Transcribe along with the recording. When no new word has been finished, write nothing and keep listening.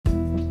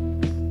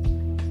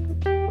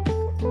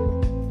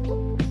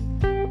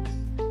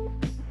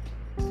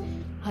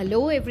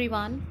Hello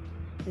everyone,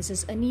 this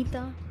is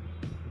Anita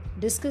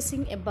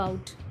discussing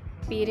about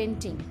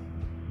parenting.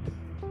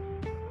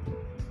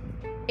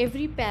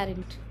 Every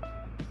parent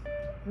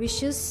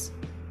wishes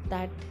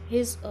that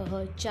his or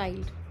her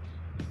child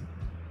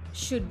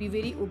should be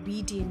very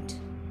obedient,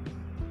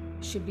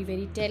 should be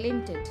very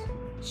talented,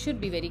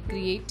 should be very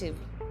creative.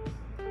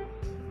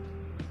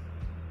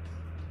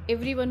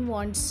 Everyone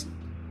wants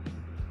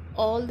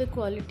all the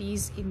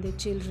qualities in their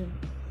children,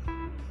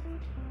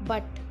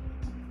 but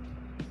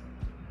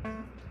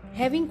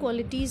having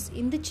qualities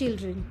in the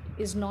children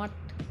is not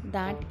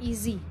that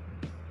easy.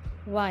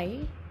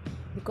 Why?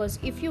 Because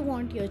if you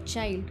want your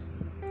child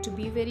to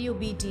be very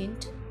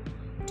obedient,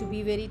 to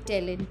be very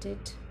talented,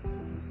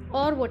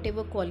 or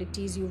whatever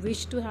qualities you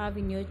wish to have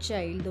in your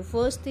child, the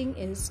first thing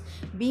is,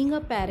 being a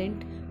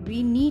parent,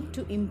 we need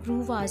to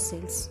improve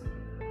ourselves.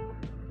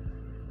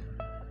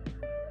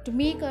 To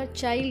make our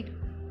child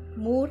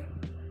more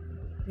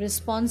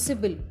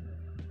responsible,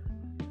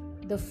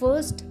 the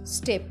first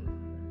step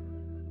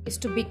is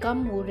to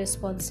become more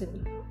responsible,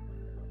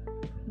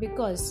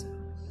 because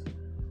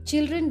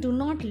children do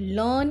not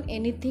learn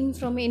anything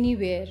from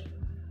anywhere.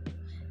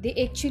 They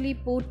actually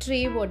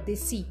portray what they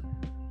see.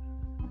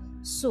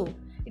 So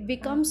it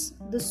becomes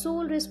the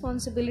sole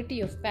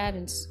responsibility of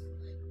parents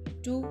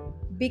to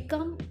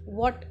become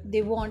what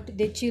they want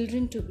their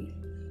children to be.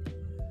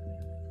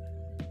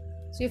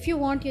 So if you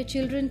want your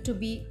children to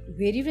be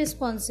very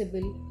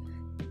responsible,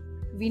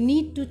 we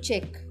need to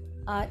check,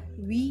 are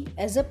we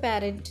as a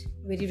parent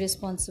very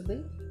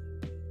responsible?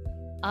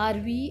 Are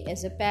we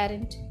as a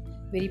parent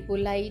very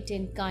polite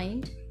and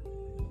kind?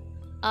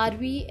 Are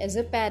we as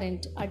a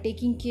parent are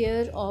taking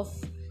care of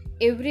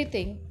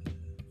everything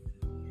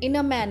in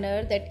a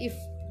manner that if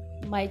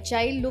my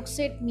child looks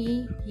at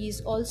me, he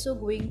is also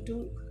going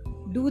to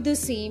do the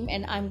same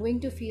and I'm going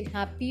to feel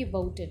happy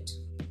about it?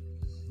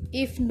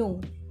 If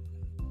no,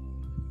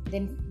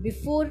 then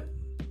before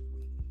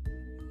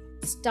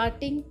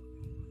starting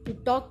to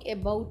talk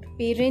about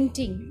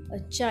parenting a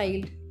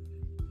child,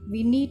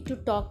 we need to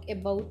talk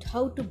about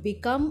how to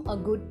become a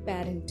good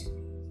parent.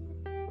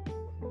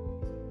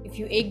 If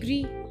you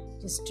agree,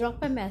 just drop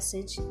a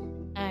message,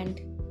 and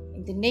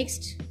in the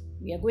next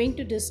we are going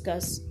to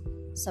discuss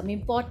some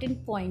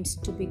important points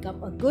to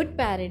become a good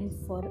parent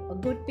for a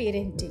good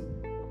parenting.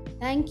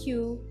 Thank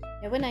you.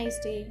 Have a nice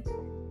day.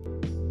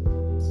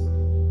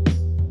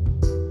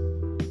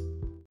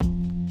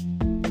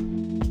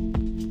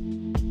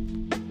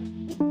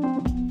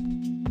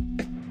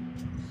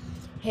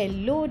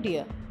 Hello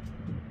dear.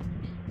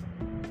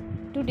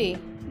 Today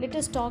let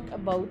us talk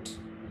about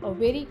a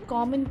very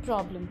common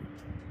problem,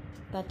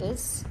 that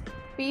is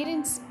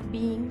parents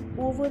being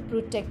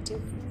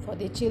overprotective for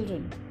their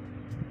children.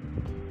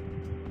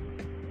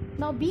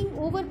 Now, being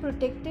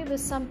overprotective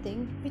is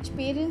something which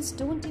parents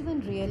don't even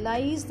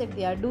realize that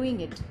they are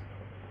doing it.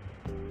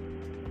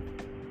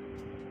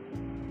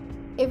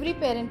 Every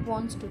parent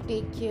wants to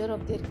take care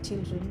of their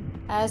children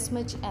as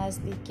much as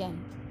they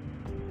can.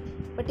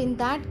 But in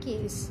that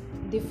case,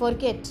 they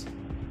forget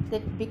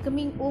that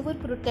becoming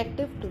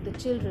overprotective to the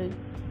children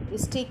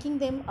is taking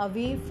them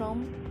away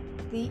from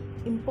the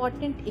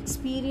important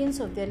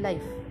experience of their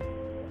life.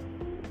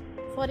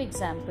 For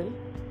example,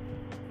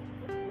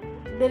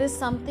 there is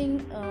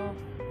something,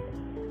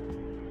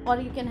 or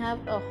you can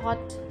have a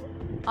hot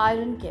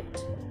iron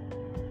kept,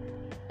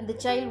 and the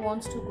child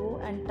wants to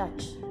go and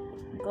touch,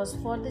 because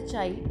for the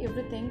child,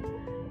 everything,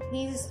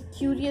 he is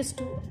curious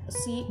to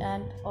see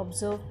and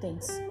observe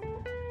things.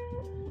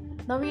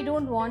 Now we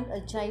don't want a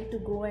child to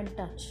go and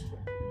touch,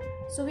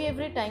 so we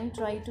every time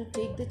try to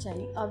take the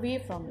child away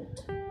from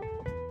it.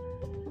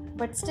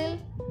 But still,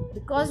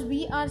 because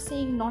we are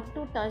saying not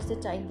to touch, the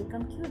child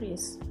become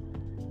curious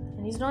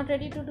and he's not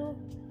ready to do,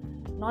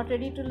 not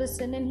ready to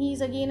listen, and he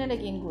is again and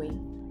again going.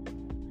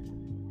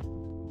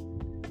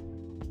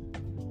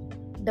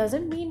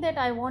 Doesn't mean that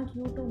I want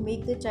you to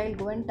make the child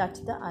go and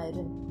touch the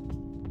iron,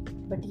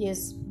 but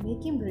yes,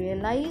 make him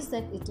realize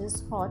that it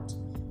is hot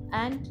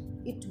and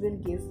it will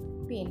give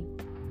pain.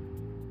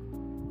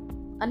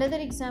 Another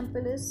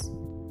example is,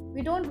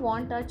 we don't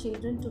want our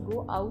children to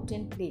go out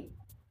and play.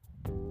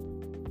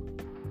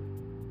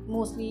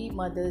 Mostly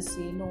mothers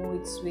say, no,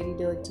 it's very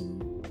dirty,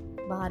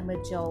 bahar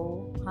mat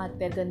jao, haath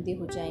pair gande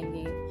ho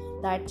jayenge,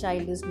 that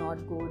child is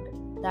not good,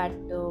 that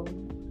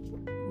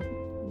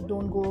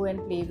don't go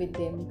and play with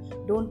them,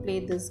 don't play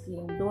this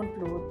game, don't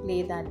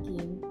play that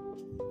game.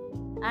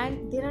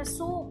 And there are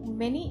so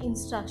many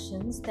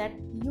instructions that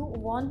you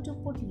want to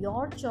put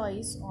your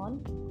choice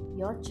on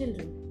your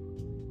children.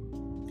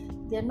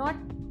 They are not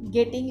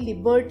getting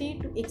liberty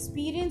to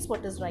experience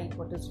what is right,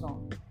 what is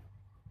wrong.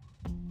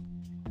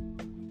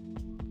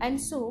 And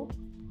so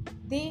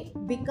they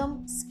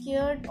become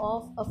scared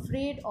of,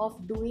 afraid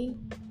of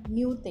doing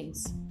new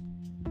things.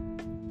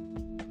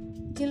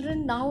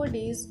 Children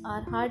nowadays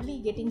are hardly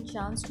getting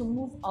chance to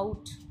move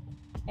out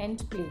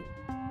and play.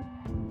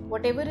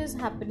 Whatever is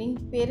happening,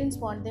 parents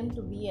want them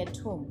to be at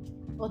home.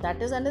 Oh,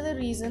 that is another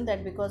reason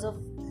that because of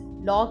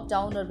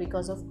lockdown or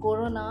because of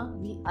corona,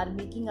 we are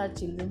making our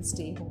children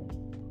stay home.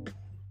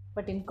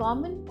 But in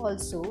common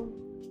also,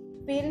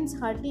 parents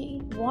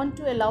hardly want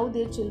to allow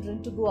their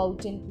children to go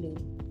out and play.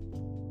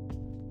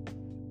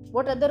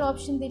 What other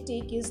option they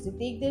take is they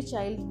take their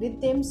child with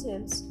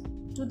themselves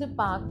to the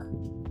park,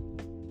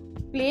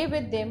 play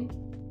with them,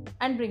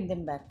 and bring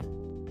them back.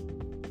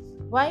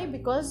 Why?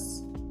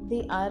 Because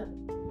they are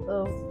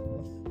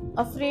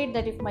afraid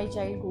that if my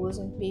child goes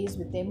and plays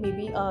with them,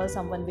 maybe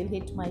someone will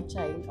hit my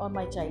child or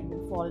my child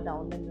will fall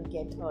down and will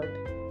get hurt.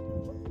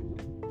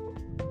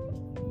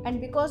 And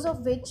because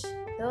of which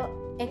the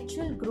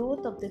actual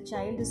growth of the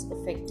child is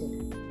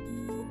affected.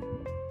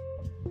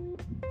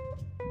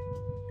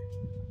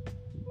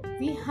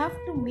 We have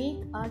to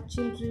make our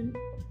children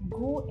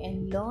go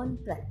and learn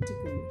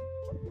practically.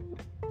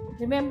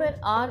 Remember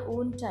our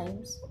own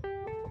times,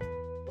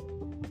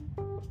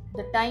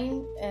 the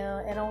time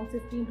around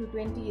 15 to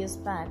 20 years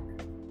back,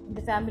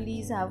 the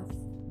families have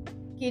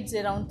kids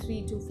around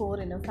 3 to 4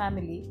 in a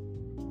family.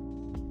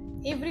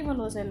 Everyone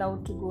was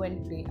allowed to go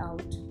and play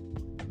out,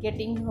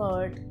 getting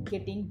hurt,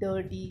 getting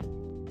dirty,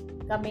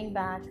 coming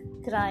back,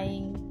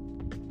 crying,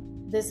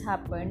 this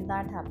happened,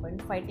 that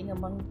happened, fighting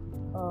among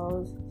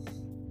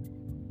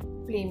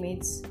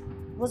playmates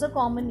was a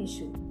common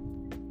issue.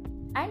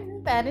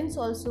 And parents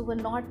also were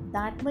not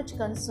that much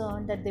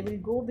concerned that they will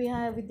go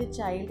behind with the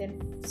child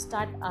and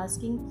start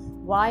asking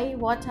why,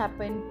 what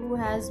happened, who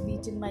has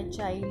beaten my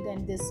child,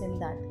 and this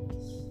and that.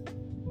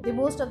 They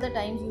most of the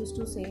times used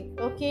to say,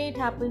 okay, it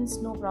happens,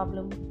 no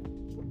problem,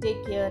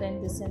 take care,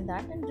 and this and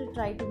that, and to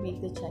try to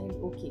make the child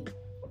okay.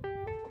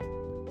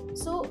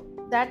 So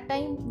that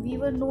time we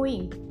were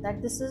knowing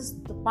that this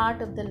is the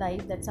part of the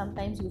life, that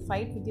sometimes you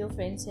fight with your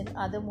friends and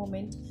other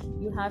moment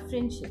you have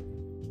friendship.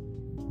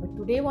 But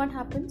today what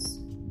happens?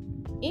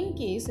 In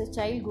case a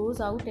child goes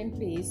out and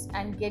plays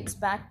and gets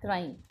back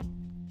crying,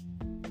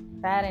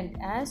 parent,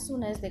 as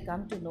soon as they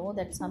come to know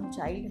that some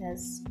child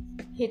has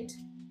hit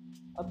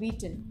or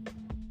beaten,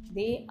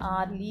 they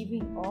are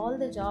leaving all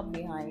the job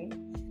behind.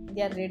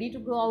 They are ready to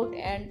go out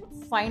and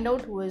find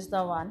out who is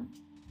the one.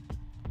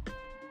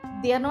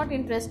 They are not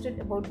interested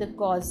about the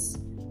cause,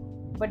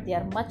 but they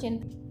are much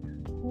in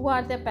who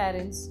are the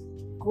parents.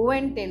 Go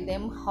and tell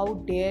them, how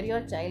dare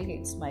your child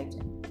hits my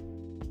child.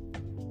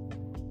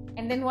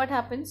 And then what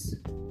happens?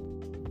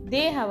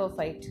 They have a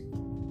fight.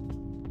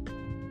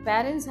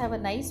 Parents have a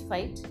nice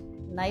fight,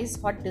 nice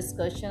hot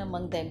discussion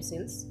among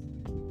themselves.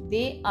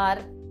 They are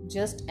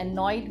just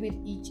annoyed with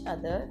each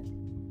other.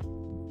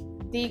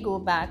 They go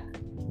back,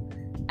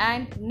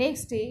 and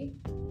next day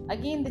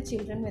again the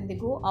children, when they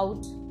go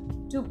out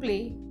to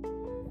play,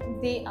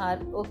 they are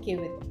okay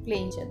with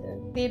playing each other.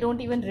 They don't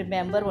even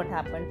remember what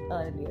happened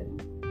earlier.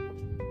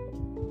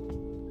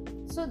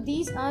 So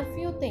these are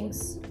few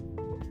things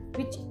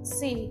which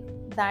say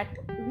that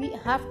we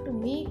have to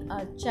make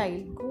our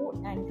child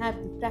go and have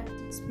the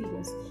practical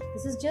experience.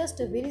 This is just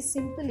a very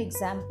simple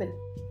example.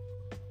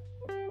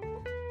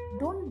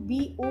 Don't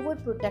be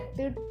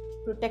overprotective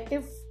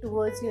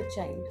towards your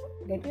child.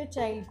 Let your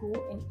child go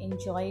and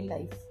enjoy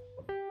life.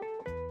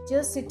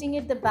 Just sitting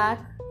at the back,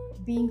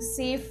 being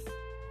safe,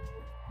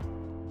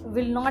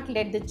 will not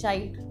let the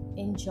child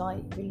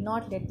enjoy, will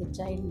not let the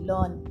child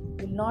learn,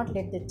 will not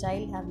let the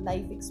child have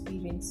life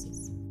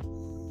experiences.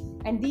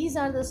 And these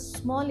are the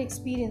small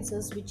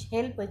experiences which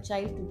help a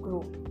child to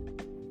grow.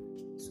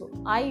 So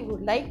I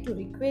would like to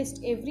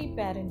request every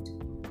parent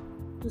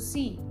to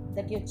see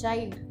that your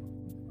child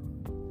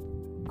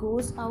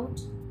goes out,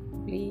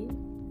 play.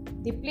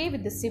 They play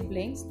with the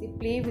siblings, they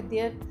play with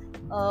their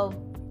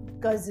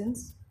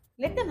cousins.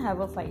 Let them have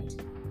a fight.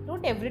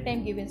 Don't every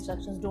time give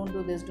instructions, don't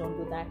do this, don't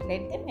do that.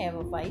 Let them have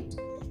a fight.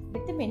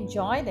 Let them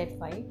enjoy that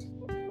fight.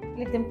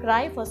 Let them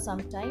cry for some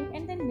time,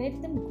 and then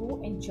let them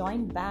go and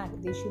join back.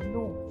 They should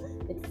know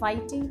that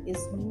fighting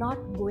is not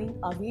going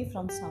away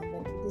from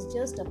someone. It is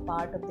just a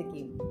part of the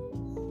game.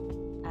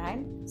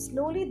 And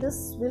slowly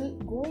this will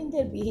go in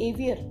their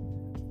behavior.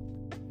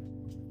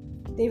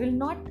 They will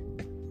not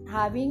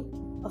having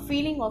a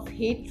feeling of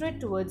hatred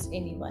towards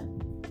anyone.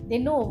 They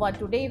know what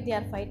today if they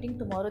are fighting,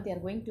 tomorrow they are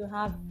going to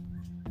have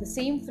the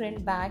same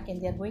friend back and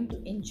they are going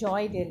to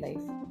enjoy their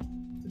life.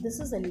 So this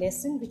is a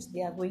lesson which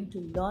they are going to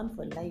learn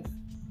for life.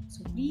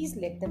 So please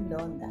let them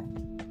learn that.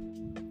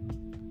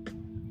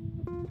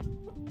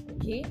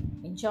 Okay,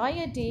 enjoy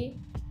your day.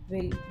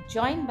 We'll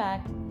join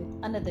back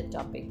with another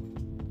topic.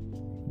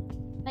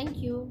 Thank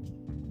you.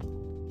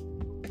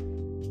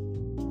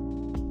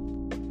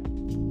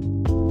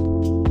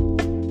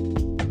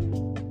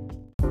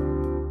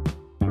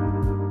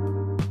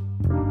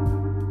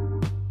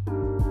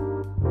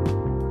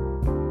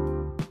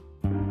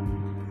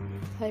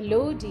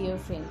 Hello dear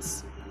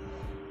friends.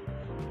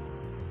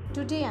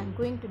 Today I am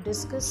going to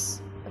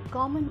discuss a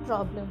common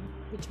problem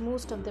which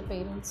most of the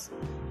parents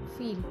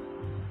feel,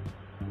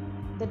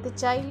 that the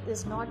child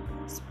is not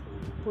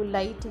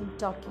polite in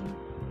talking,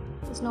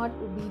 is not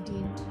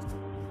obedient,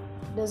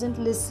 doesn't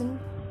listen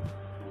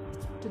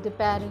to the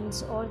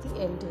parents or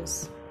the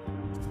elders.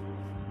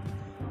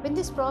 When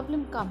this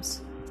problem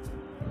comes,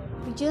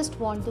 we just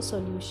want the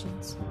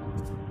solutions.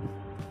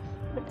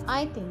 But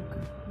I think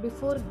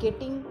before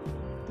getting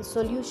the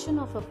solution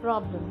of a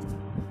problem,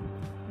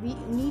 we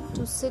need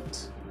to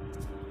sit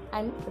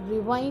and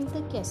rewind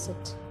the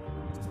cassette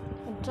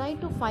and try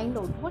to find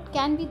out what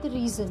can be the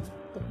reason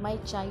that my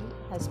child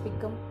has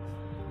become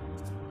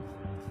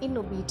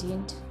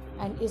inobedient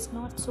and is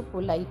not so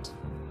polite.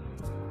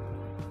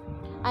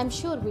 I'm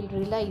sure we'll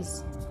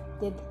realize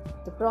that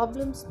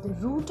the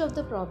root of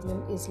the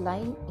problem is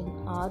lying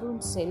in our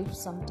own self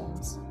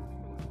sometimes.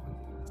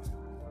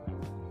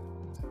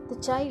 The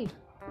child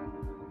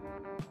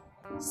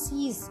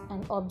sees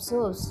and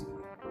observes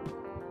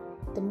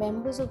the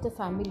members of the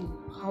family,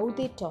 how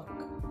they talk,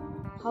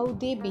 how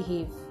they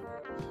behave,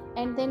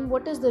 and then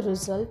what is the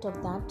result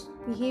of that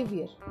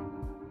behavior.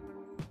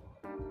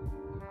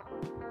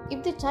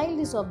 If the child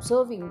is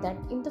observing that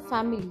in the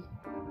family,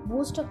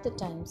 most of the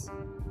times,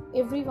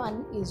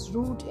 everyone is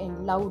rude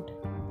and loud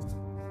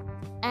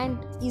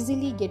and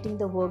easily getting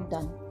the work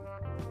done,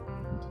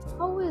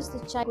 how is the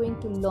child going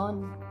to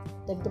learn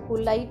that the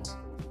polite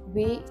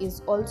way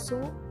is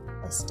also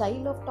a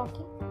style of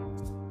talking?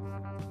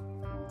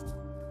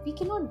 We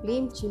cannot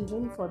blame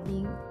children for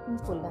being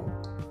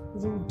impolite,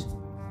 rude,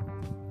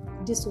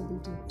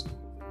 disobedient.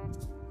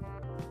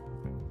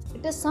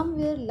 It is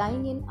somewhere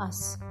lying in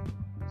us,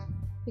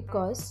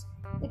 because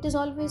it is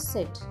always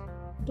said,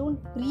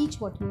 don't preach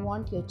what you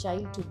want your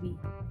child to be.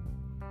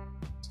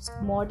 Just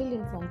model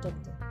in front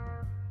of them.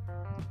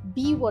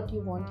 Be what you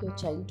want your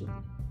child to be.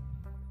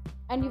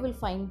 And you will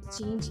find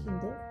change in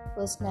the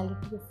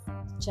personality of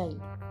the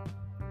child.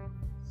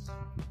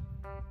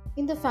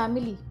 In the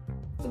family,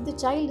 if the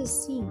child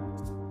is seeing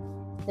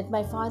that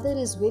my father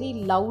is very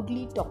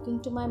loudly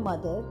talking to my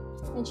mother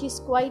and she is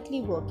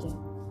quietly working,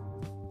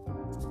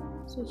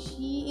 so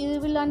she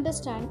will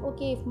understand,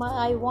 okay, if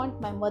I want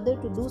my mother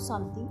to do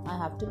something, I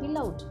have to be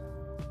loud.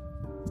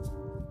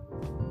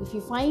 If he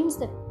finds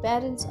that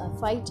parents are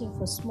fighting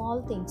for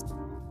small things,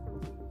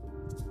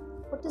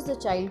 what is the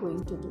child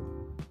going to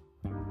do?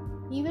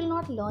 He will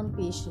not learn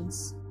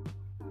patience.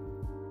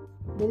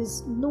 There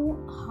is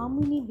no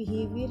harmony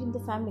behavior in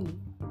the family.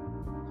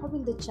 How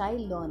will the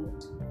child learn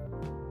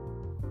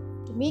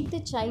it? To make the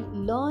child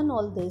learn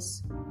all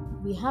this,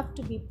 we have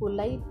to be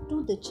polite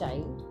to the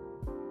child,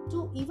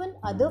 to even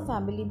other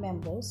family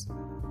members,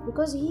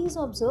 because he is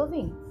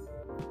observing.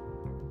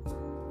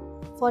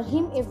 For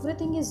him,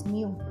 everything is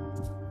new.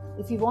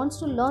 If he wants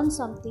to learn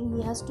something,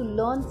 he has to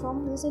learn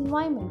from his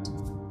environment.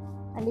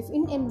 And if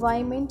in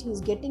environment he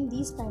is getting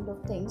these kind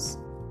of things,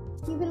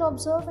 he will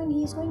observe and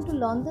he is going to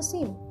learn the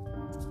same.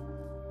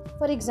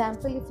 For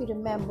example, if you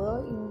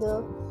remember in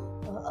the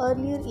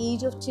earlier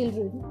age of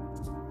children,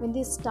 when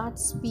they start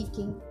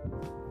speaking,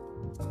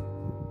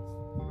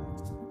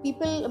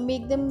 people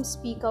make them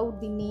speak out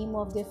the name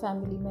of their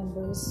family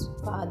members,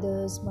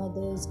 fathers,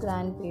 mothers,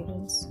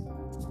 grandparents,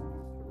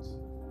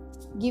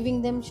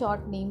 giving them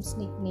short names,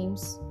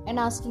 nicknames, and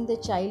asking the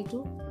child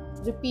to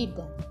repeat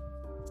them.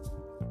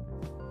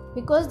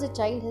 Because the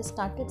child has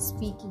started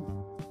speaking,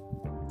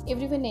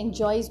 everyone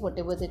enjoys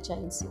whatever the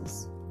child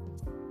says.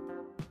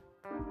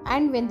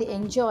 And when they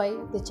enjoy,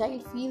 the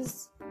child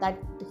feels that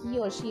he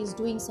or she is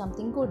doing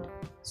something good.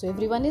 So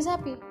everyone is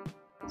happy.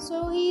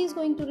 So he is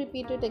going to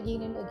repeat it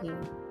again and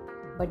again.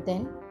 But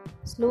then,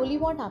 slowly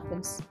what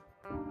happens?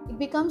 It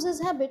becomes his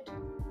habit,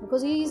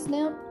 because he is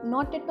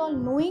not at all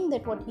knowing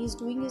that what he is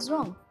doing is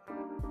wrong.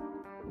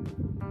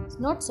 He's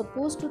not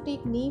supposed to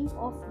take name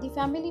of the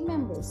family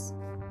members.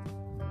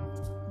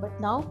 But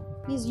now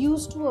he is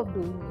used to of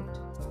doing it.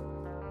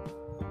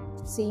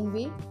 Same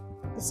way,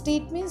 the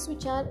statements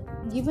which are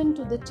given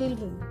to the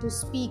children to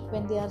speak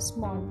when they are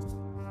small,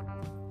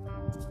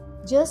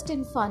 just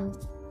in fun,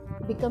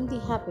 become the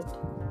habit.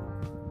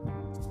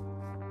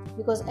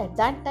 Because at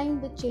that time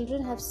the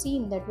children have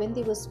seen that when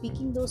they were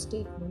speaking those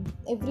statements,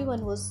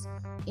 everyone was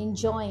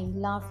enjoying,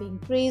 laughing,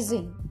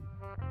 praising.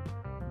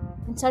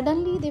 And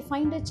suddenly they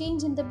find a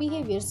change in the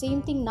behavior.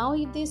 Same thing now,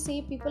 if they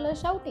say, people are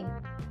shouting.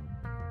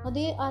 Now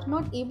they are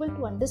not able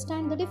to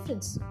understand the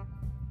difference.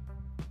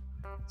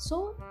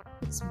 So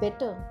it's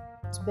better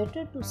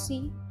to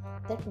see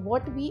that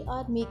what we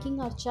are making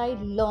our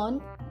child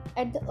learn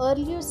at the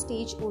earlier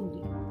stage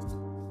only.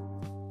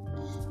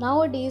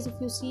 Nowadays, if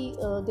you see,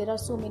 there are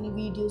so many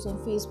videos on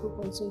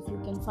Facebook also, if you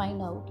can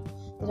find out.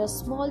 There are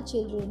small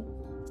children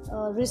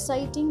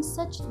reciting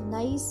such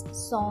nice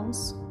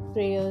songs,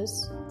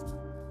 prayers.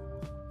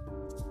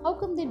 How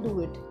come they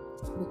do it?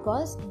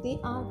 Because they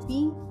are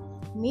being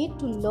made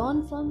to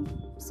learn from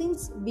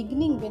since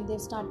beginning. When they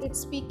started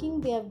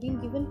speaking, they have been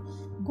given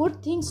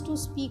good things to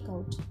speak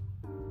out.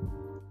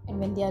 And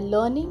when they are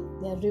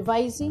learning, they are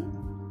revising,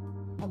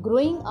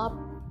 growing up,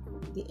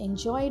 they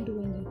enjoy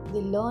doing it,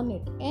 they learn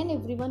it, and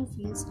everyone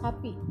feels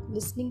happy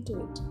listening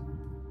to it.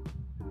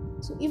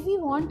 So if we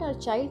want our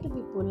child to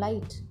be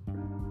polite,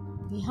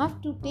 we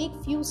have to take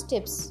few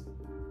steps.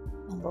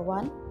 Number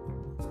one,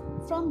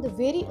 from the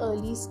very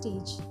early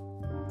stage,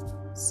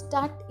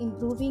 start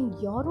improving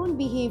your own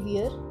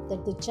behavior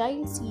that the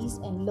child sees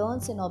and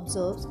learns and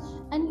observes,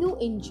 and you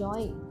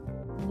enjoy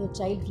when your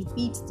child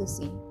repeats the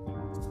same.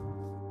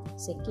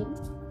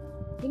 Second,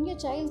 when your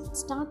child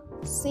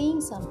starts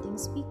saying something,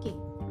 speaking,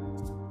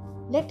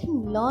 Let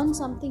him learn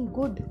something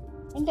good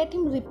and let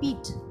him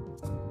repeat.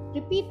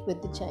 Repeat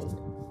with the child.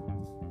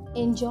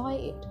 Enjoy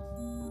it.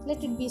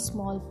 Let it be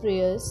small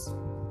prayers,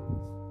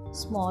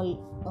 small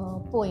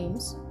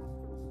poems,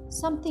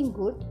 something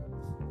good.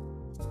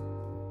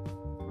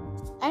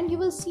 And you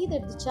will see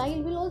that the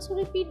child will also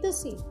repeat the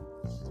same.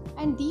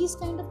 And these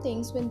kind of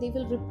things, when they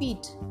will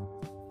repeat,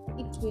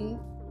 it will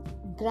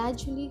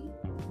gradually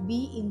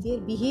be in their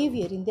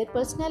behavior, in their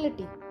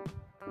personality.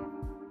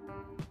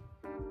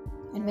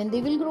 And when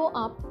they will grow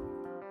up,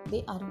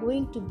 they are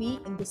going to be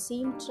in the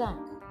same track.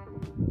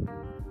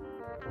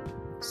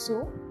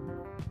 So,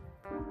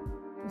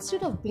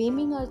 instead of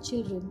blaming our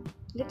children,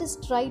 let us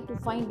try to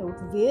find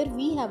out where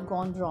we have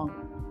gone wrong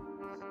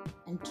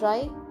and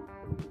try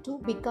to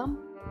become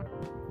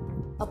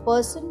a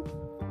person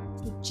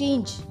to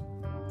change,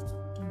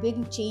 to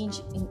bring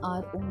change in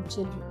our own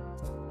children.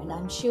 And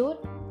I'm sure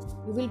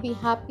you will be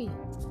happy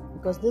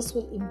because this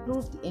will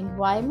improve the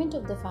environment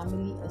of the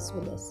family as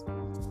well as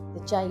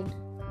the child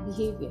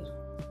behavior.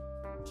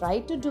 Try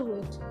to do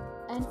it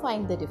and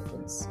find the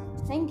difference.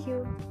 Thank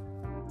you.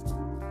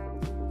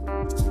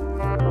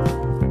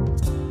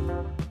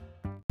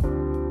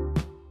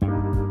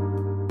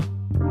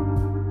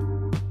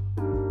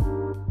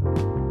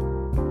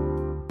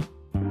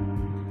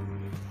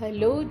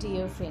 Hello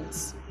dear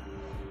friends.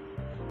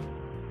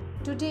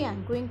 Today I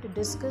am going to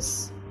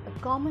discuss a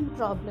common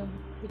problem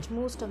which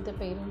most of the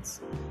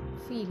parents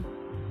feel,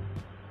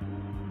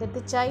 that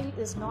the child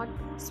is not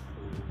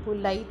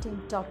polite in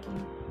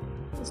talking,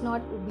 is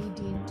not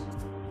obedient,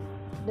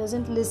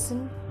 doesn't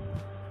listen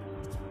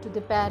to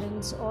the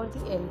parents or the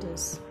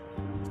elders.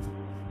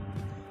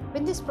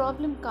 When this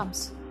problem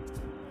comes,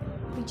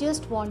 we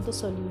just want the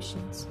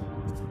solutions.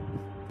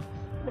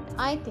 But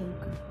I think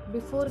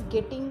before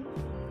getting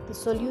the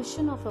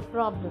solution of a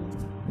problem,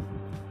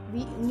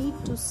 we need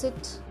to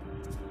sit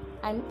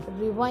and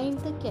rewind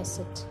the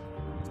cassette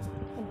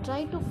and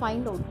try to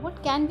find out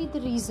what can be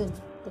the reason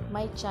that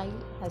my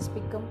child has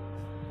become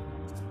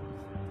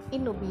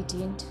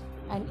inobedient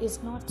and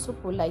is not so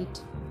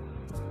polite.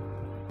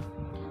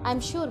 I'm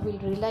sure we'll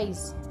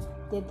realize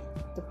that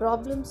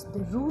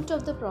the root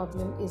of the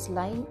problem is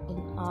lying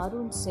in our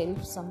own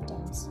self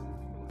sometimes.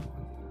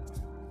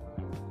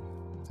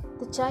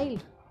 The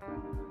child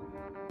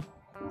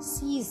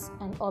sees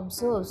and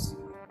observes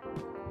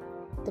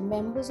the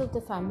members of the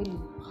family,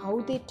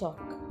 how they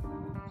talk,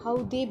 how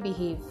they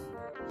behave,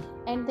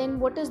 and then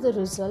what is the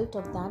result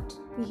of that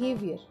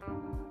behavior.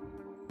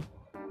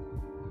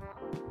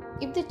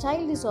 If the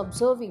child is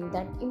observing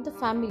that in the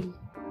family,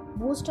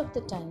 most of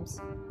the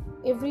times,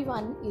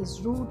 everyone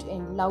is rude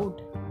and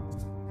loud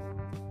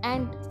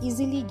and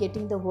easily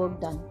getting the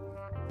work done,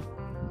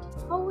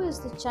 how is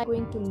the child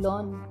going to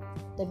learn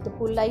that the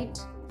polite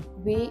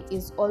way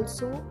is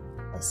also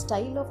a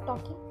style of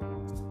talking?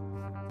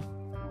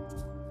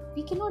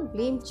 We cannot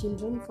blame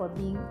children for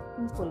being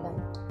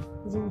impolite,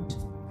 rude,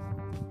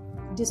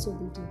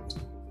 disobedient.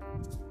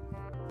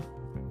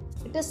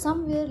 It is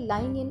somewhere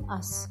lying in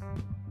us,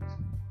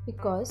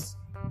 because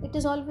it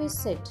is always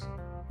said,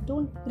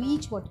 don't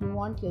preach what you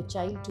want your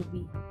child to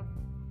be.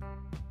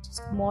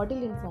 Just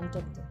model in front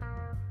of them.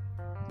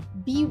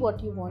 Be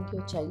what you want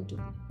your child to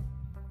be.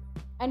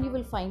 And you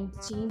will find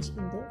change in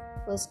the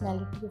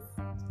personality of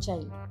the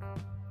child.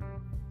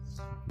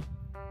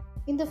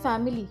 In the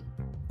family,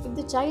 if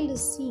the child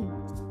is seeing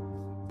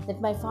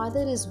that my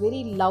father is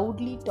very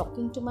loudly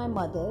talking to my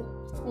mother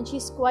and she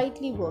is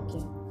quietly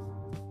working,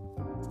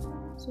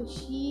 so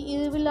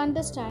she will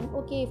understand,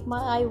 okay, if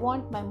I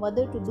want my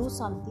mother to do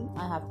something,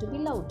 I have to be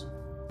loud.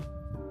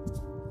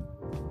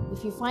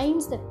 If he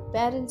finds that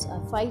parents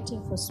are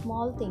fighting for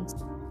small things,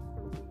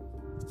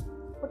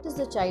 what is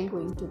the child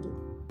going to do?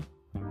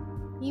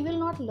 He will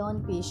not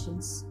learn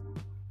patience.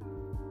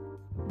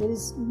 There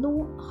is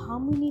no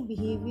harmony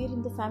behavior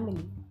in the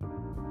family.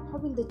 How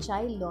will the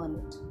child learn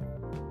it?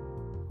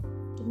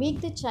 To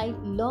make the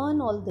child learn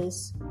all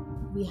this,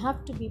 we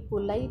have to be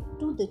polite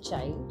to the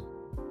child,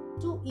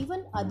 to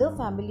even other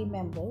family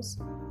members,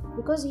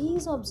 because he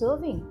is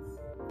observing.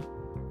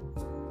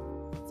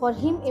 For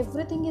him,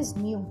 everything is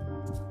new.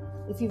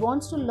 If he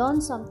wants to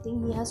learn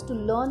something, he has to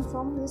learn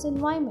from his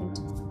environment.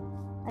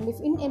 And if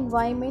in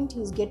environment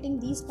he is getting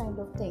these kind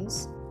of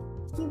things,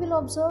 he will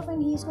observe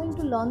and he is going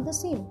to learn the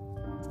same.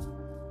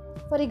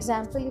 For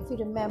example, if you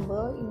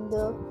remember in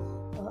the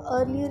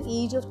earlier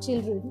age of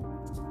children,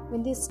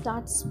 when they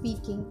start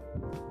speaking,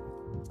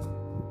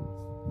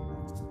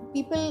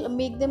 people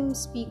make them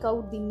speak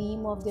out the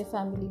name of their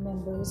family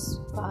members,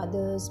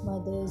 fathers,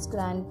 mothers,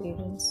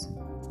 grandparents,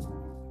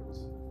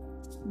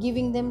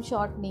 giving them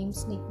short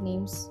names,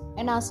 nicknames,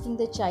 and asking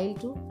the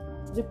child to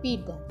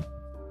repeat them.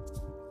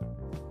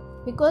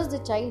 Because the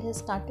child has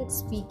started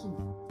speaking,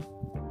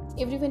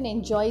 everyone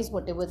enjoys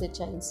whatever the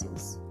child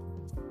says.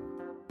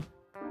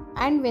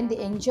 And when they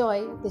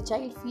enjoy, the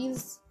child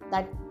feels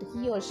that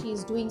he or she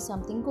is doing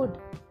something good.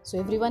 So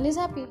everyone is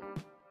happy.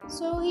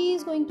 So he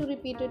is going to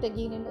repeat it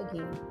again and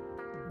again.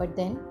 But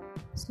then,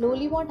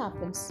 slowly what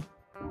happens?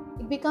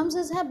 It becomes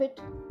his habit.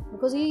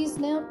 because he is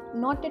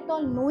not at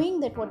all knowing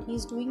that what he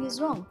is doing is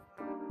wrong.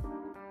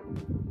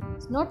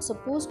 He's not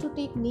supposed to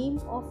take name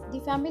of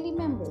the family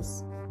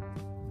members,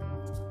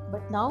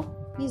 but now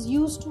he is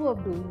used to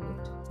of doing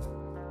it.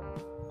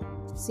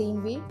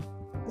 Same way,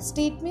 the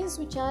statements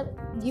which are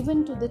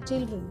given to the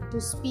children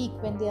to speak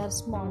when they are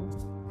small,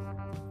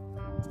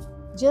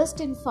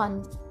 just in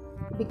fun,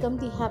 become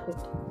the habit.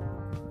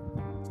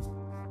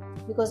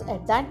 Because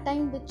at that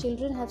time the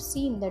children have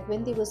seen that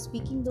when they were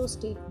speaking those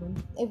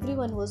statements,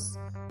 everyone was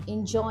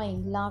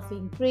enjoying,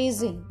 laughing,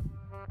 praising.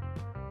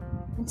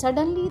 And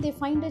suddenly they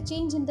find a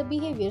change in the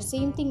behavior.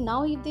 Same thing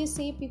now, if they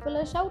say, people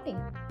are shouting.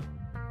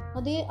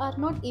 Now they are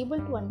not able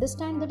to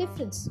understand the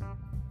difference.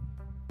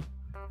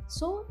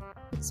 So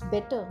it's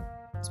better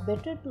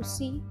to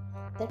see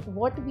that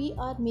what we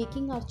are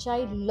making our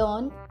child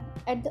learn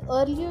at the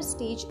earlier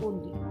stage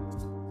only.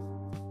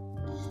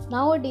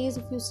 Nowadays,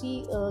 if you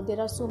see, there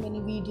are so many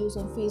videos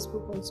on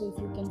Facebook also,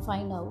 if you can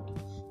find out.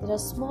 There are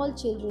small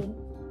children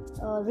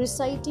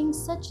reciting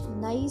such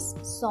nice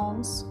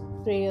songs,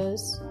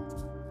 prayers.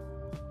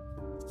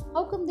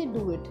 How come they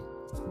do it?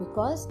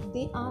 Because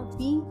they are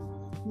being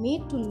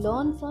made to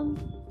learn from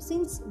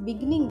since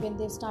beginning. When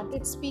they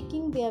started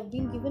speaking, they have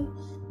been given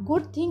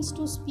good things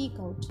to speak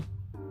out.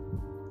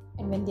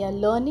 And when they are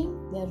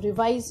learning, they are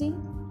revising,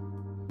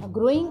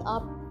 growing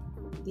up,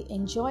 they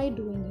enjoy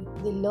doing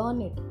it, they learn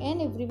it,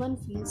 and everyone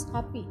feels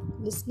happy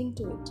listening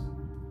to it.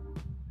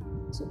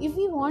 So if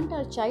we want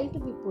our child to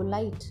be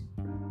polite,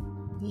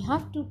 we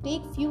have to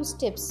take few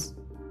steps.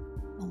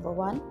 Number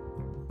one,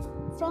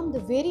 from the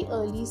very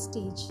early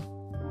stage,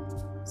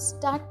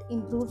 start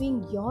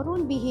improving your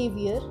own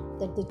behavior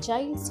that the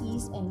child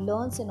sees and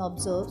learns and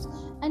observes,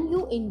 and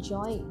you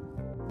enjoy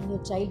when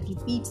your child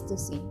repeats the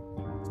same.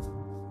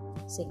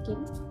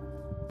 Second,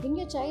 when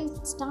your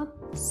child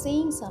starts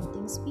saying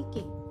something,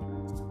 speaking,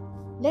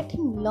 let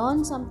him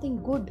learn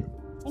something good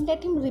and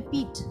let him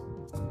repeat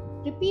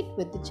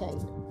with the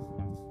child.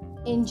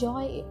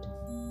 Enjoy it.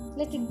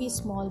 Let it be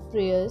small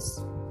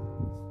prayers,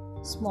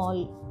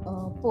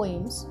 small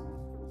poems,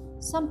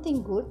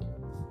 something good,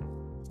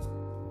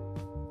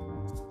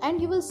 and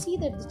you will see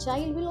that the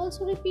child will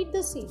also repeat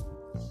the same.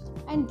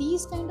 And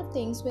these kind of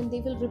things, when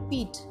they will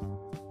repeat,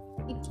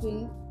 it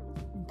will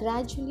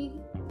gradually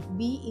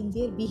be in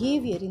their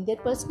behavior, in their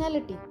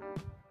personality.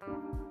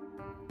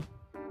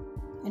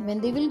 And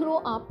when they will grow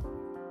up,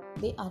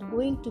 they are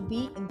going to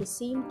be in the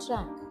same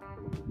track.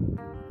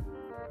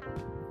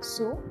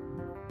 So,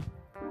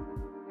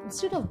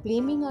 instead of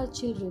blaming our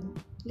children,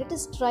 let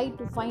us try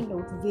to find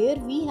out where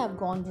we have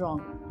gone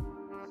wrong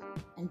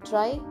and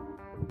try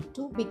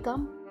to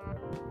become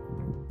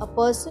a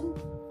person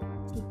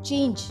to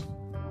change,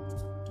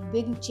 to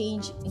bring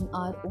change in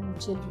our own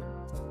children.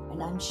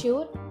 And I'm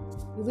sure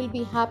you will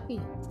be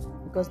happy,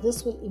 because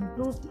this will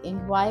improve the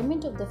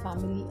environment of the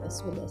family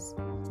as well as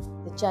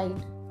the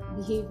child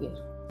behavior.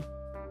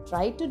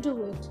 Try to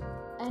do it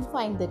and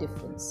find the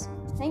difference.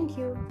 Thank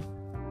you.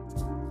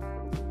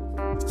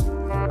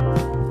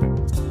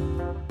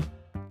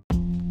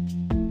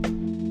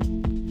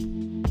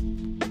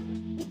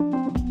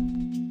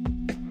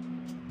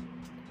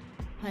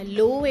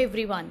 Hello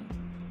everyone.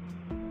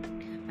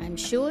 I'm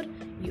sure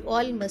you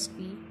all must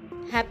be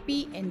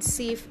happy and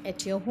safe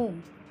at your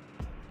home.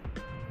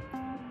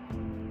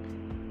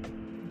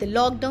 The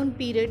lockdown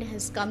period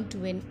has come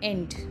to an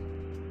end.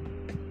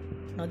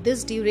 Now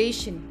this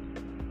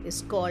duration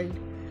is called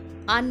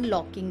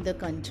unlocking the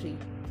country.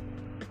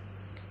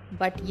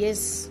 But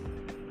yes,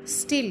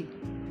 still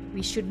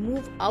we should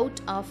move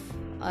out of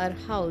our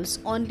house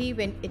only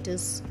when it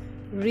is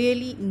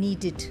really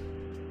needed.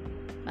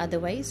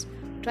 Otherwise,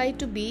 try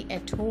to be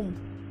at home,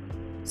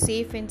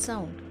 safe and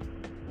sound.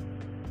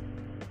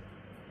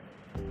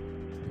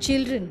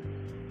 Children,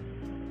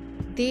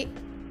 they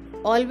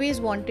always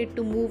wanted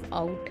to move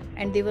out,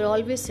 and they were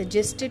always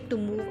suggested to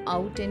move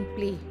out and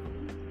play.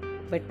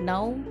 But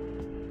now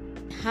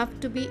have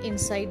to be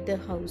inside the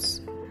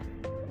house.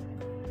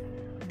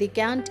 They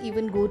can't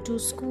even go to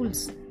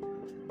schools.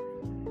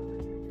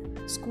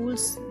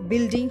 Schools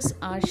buildings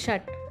are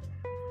shut.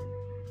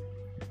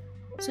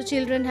 So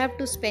children have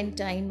to spend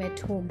time at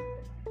home.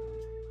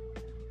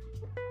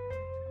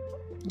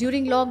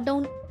 During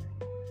lockdown,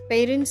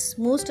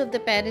 most of the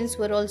parents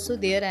were also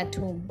there at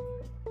home.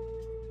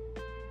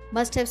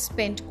 Must have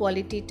spent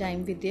quality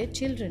time with their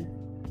children.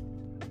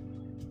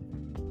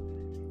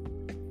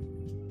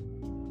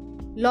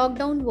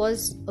 Lockdown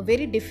was a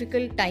very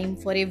difficult time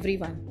for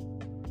everyone.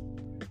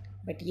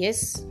 But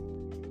yes,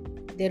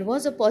 there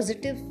was a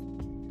positive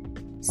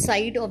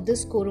side of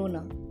this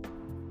corona,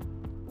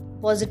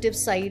 positive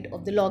side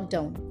of the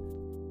lockdown.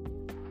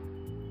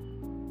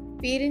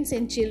 Parents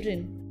and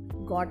children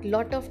got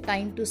lot of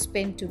time to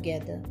spend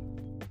together,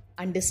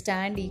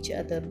 understand each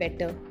other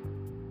better,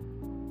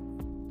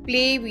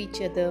 play with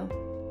each other,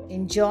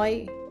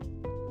 enjoy.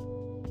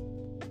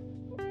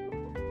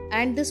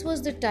 And this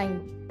was the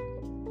time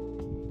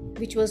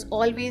which was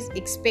always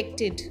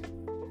expected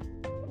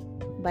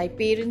by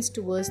parents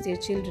towards their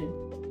children.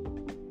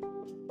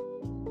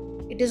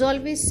 It is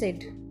always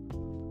said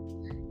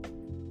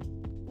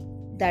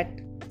that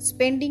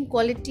spending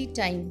quality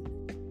time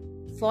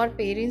for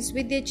parents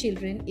with their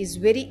children is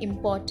very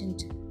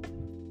important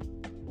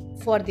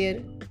for their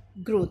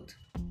growth,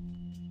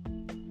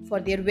 for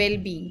their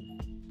well-being,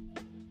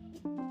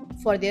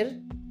 for their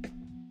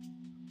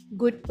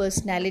good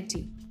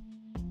personality.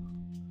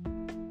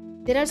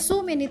 There are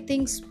so many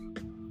things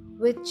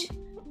which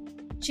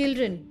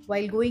children,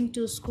 while going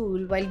to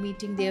school, while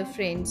meeting their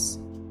friends,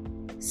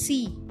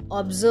 see,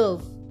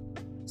 observe.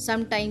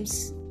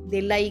 Sometimes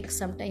they like,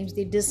 sometimes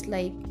they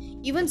dislike.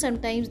 Even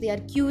sometimes they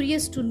are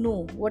curious to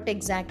know what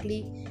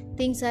exactly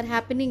things are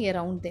happening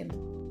around them.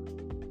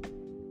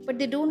 But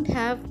they don't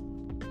have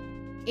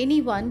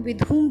anyone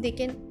with whom they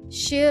can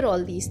share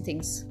all these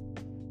things.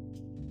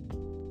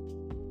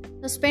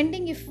 Now,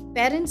 if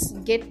parents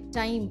get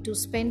time to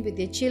spend with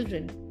their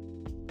children,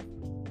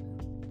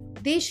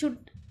 they should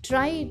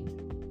try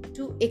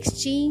to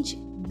exchange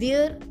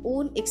their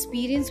own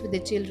experience with the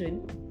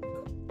children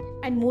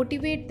and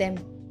motivate them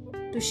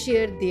to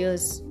share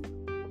theirs.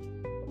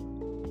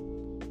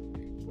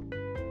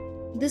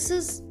 This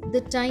is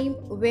the time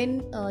when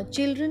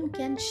children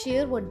can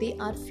share what they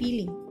are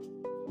feeling.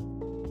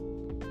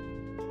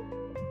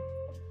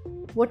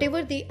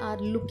 Whatever they are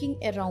looking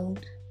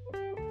around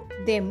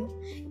them,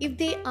 if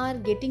they are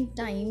getting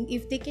time,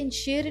 if they can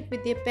share it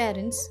with their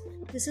parents,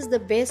 this is the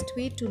best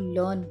way to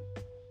learn.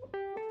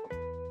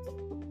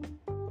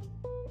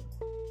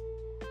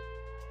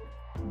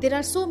 There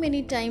are so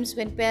many times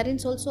when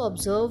parents also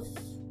observe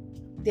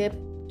their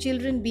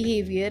children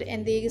behavior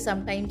and they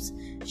sometimes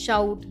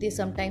shout, they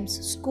sometimes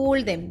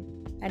scold them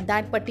at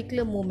that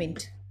particular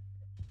moment.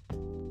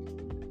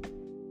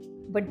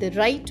 But the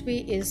right way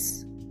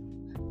is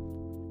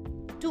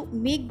to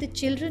make the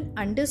children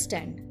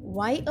understand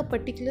why a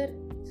particular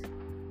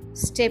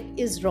step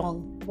is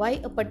wrong, why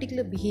a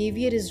particular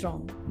behavior is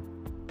wrong.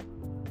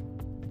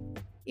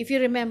 If you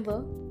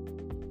remember,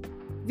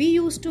 we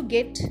used to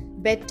get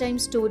bedtime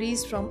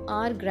stories from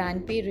our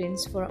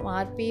grandparents, from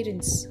our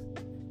parents.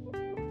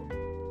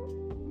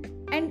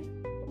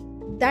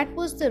 And that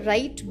was the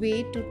right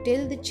way to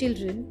tell the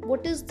children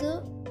what is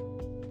the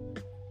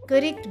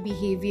correct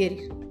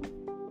behavior.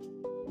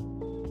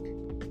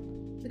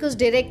 Because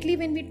directly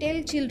when we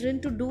tell children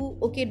to do,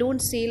 okay, don't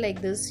say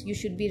like this, you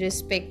should be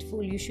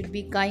respectful, you should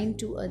be kind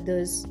to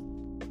others.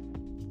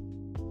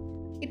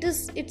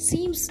 It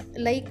seems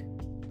like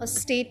a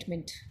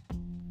statement.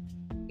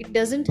 It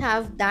doesn't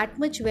have that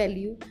much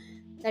value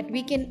that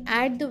we can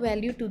add the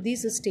value to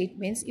these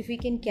statements if we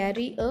can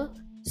carry a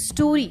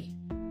story.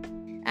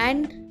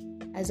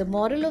 And as a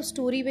moral of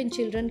story, when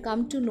children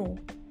come to know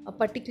a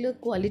particular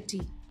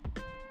quality,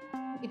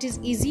 it is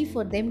easy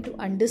for them to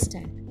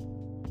understand.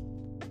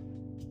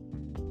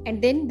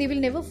 And then they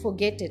will never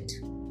forget it.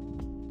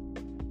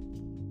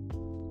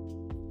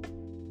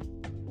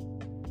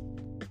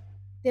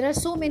 There are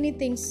so many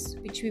things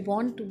which we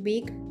want to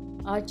make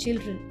our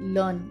children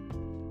learn.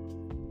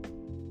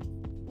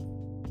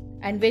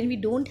 And when we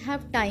don't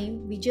have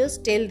time, we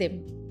just tell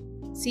them,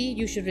 see,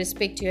 you should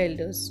respect your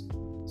elders.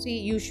 See,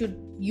 you should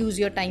use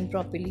your time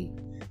properly.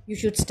 You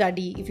should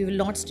study. If you will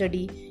not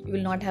study, you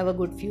will not have a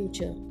good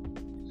future.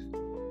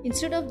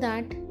 Instead of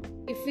that,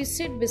 if we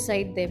sit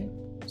beside them,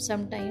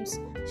 sometimes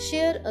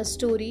share a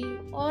story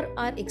or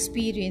our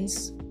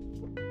experience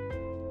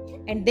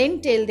and then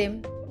tell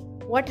them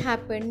what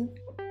happened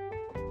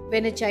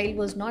when a child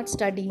was not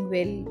studying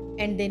well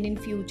and then in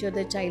future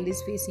the child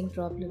is facing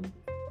problem.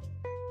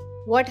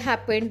 What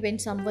happened when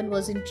someone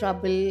was in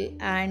trouble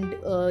and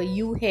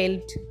you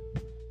helped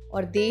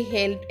or they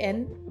helped,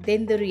 and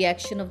then the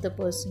reaction of the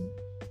person.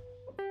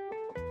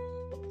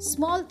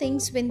 Small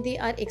things, when they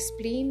are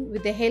explained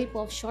with the help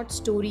of short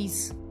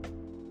stories,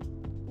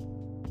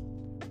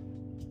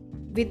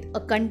 with a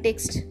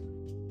context,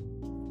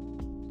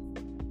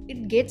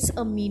 it gets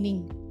a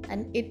meaning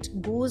and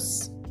it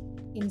goes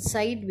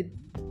inside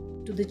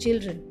to the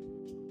children.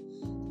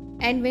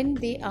 And when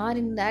they are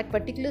in that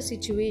particular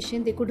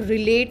situation, they could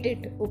relate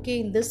it. Okay,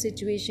 in this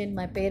situation,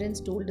 my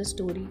parents told a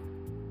story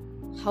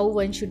how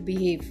one should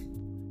behave.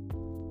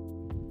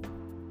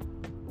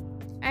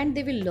 And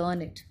they will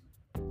learn it.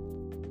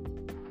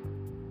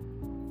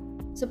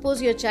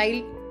 Suppose your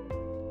child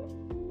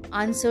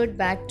answered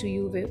back to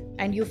you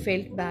and you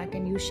felt back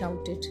and you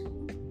shouted.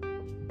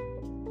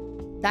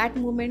 That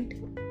moment,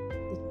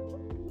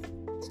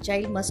 the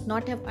child must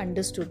not have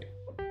understood,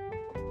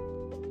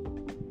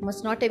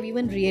 must not have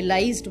even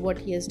realized what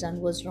he has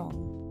done was wrong.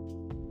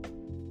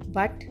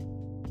 But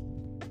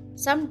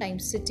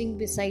sometimes sitting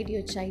beside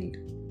your child,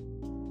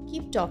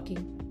 keep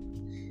talking.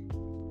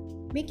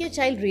 Make your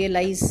child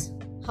realize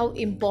how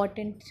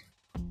important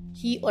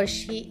he or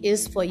she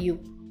is for you.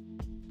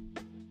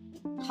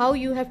 How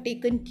you have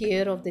taken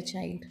care of the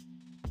child.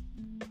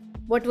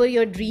 What were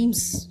your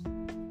dreams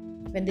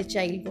when the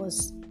child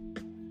was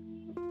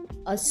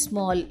a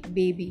small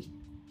baby?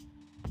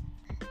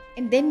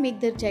 And then make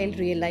the child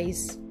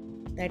realize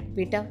that,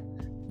 beta,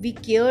 we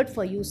cared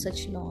for you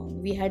such long.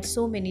 We had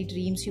so many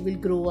dreams. You will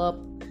grow up.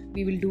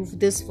 We will do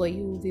this for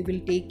you. We will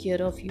take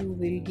care of you.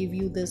 We will give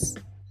you this.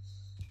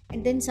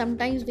 And then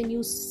sometimes when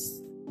you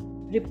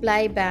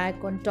reply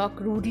back or talk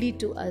rudely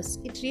to us,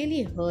 it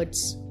really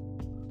hurts.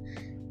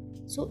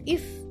 So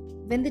if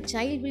when the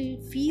child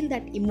will feel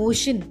that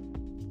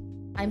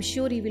emotion, I'm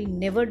sure he will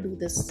never do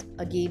this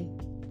again.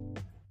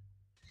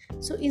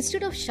 So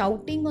instead of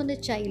shouting on a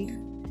child,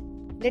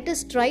 let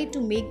us try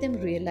to make them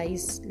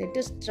realize, let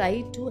us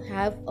try to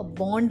have a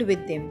bond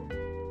with them,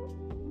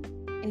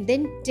 and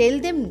then tell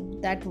them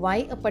that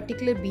why a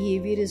particular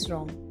behavior is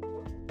wrong.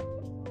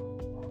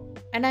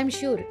 And I'm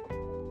sure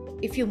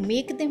if you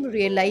make them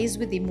realize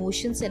with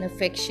emotions and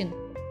affection,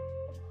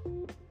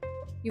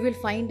 you will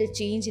find a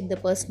change in the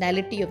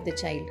personality of the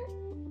child.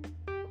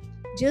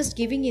 Just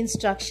giving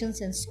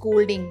instructions and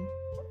scolding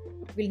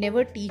will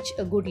never teach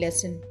a good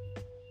lesson.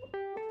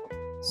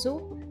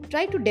 So,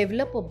 try to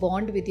develop a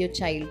bond with your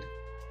child.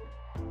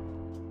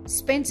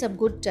 Spend some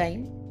good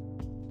time,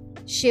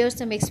 share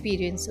some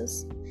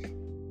experiences,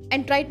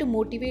 and try to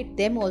motivate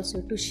them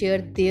also to share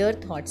their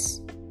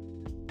thoughts.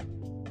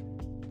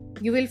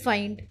 You will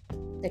find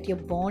that your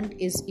bond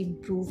is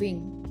improving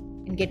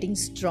and getting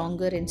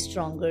stronger and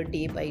stronger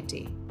day by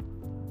day.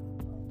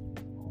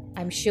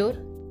 I'm sure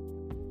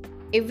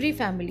every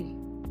family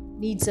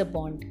needs a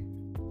bond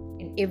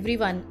and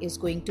everyone is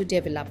going to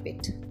develop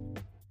it.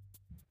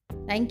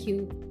 Thank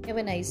you. Have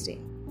a nice day.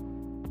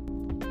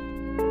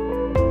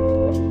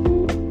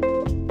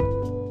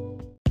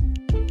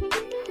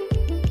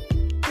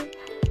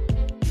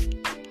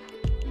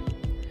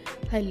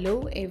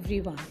 Hello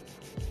everyone.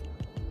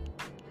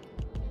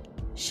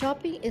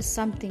 Shopping is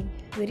something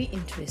very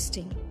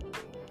interesting.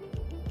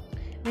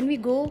 When we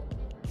go,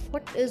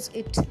 what is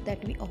it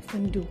that we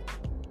often do?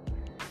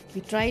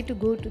 We try to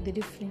go to the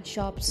different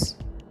shops,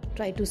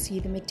 try to see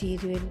the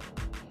material,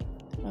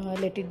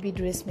 let it be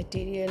dress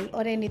material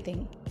or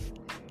anything.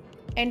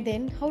 And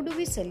then how do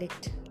we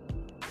select?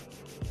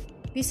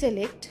 We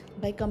select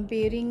by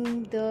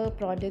comparing the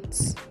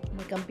products,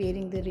 by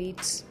comparing the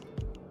rates,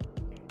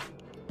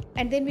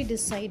 and then we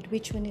decide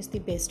which one is the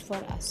best for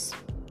us.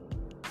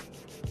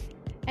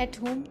 At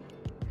home,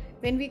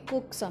 when we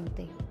cook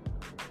something,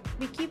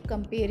 we keep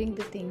comparing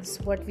the things,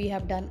 what we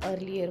have done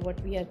earlier, what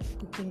we are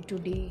cooking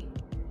today,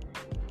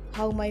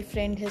 how my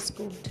friend has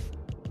cooked,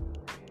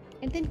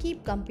 and then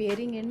keep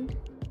comparing and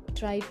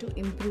try to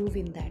improve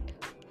in that.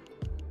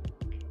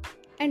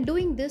 And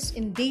doing this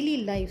in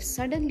daily life,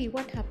 suddenly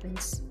what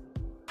happens?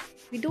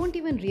 We don't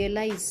even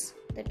realize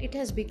that it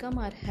has become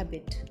our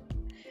habit.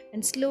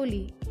 And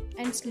slowly,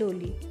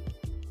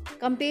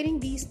 comparing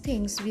these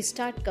things, we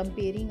start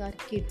comparing our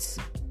kids.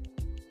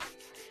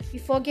 We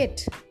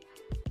forget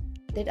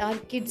that our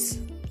kids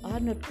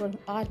are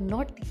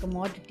not the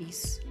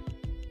commodities.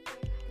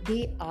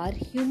 They are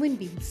human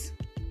beings.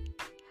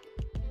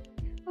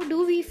 How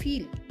do we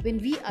feel when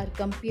we are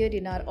compared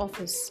in our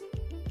office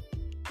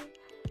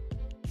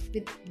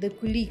with the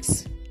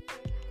colleagues?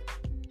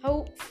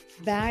 How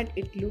bad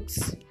it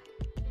looks,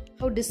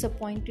 how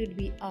disappointed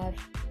we are,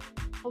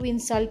 how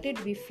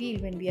insulted we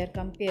feel when we are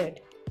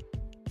compared.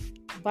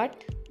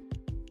 But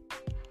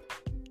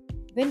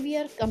when we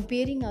are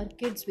comparing our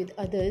kids with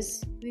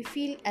others, we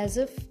feel as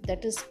if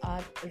that is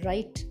our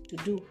right to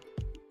do.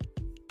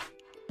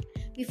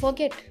 We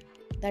forget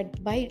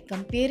that by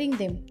comparing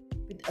them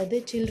with other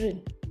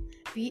children,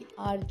 we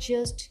are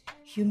just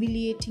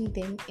humiliating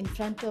them in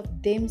front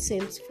of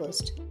themselves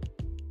first.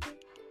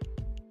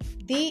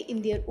 They,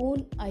 in their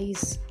own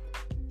eyes,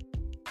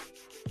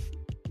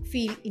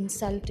 feel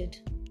insulted.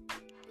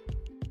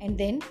 And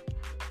then,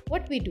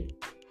 what we do?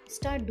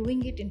 Start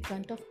doing it in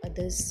front of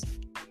others.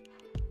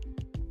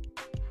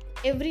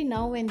 Every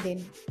now and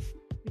then,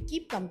 we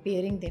keep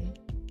comparing them,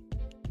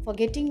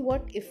 forgetting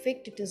what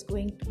effect it is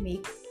going to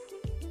make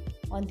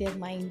on their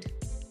mind.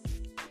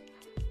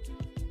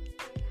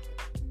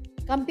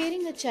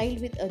 Comparing a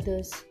child with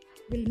others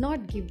will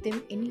not give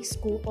them any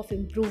scope of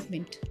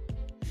improvement.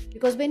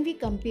 Because when we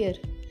compare,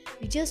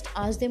 we just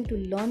ask them to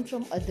learn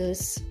from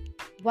others.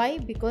 Why?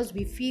 Because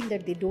we feel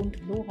that they don't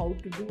know how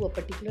to do a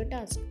particular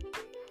task.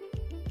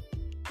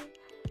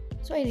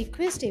 So I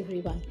request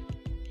everyone,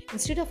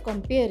 instead of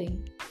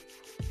comparing,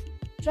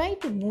 try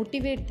to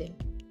motivate them.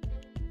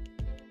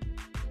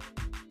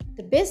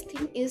 The best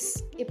thing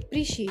is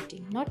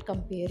appreciating, not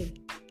comparing.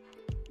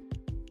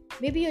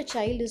 Maybe your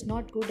child is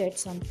not good at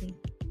something,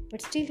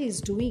 but still he is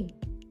doing.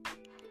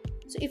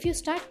 So if you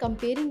start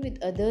comparing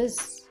with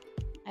others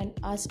and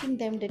asking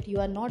them that you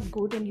are not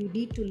good and you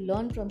need to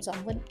learn from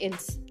someone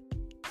else,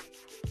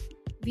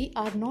 we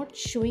are not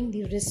showing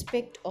the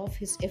respect of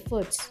his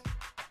efforts.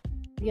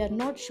 We are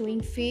not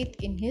showing faith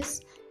in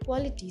his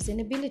qualities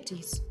and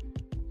abilities.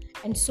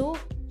 And so,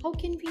 how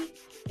can we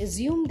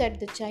assume that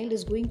the child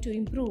is going to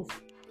improve?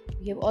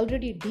 We have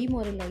already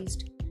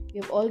demoralized. We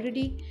have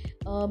already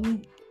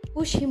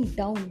pushed him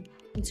down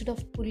instead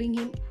of pulling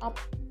him up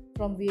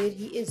from where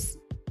he is.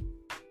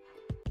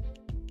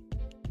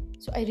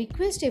 So I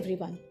request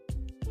everyone,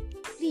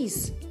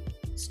 please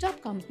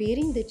stop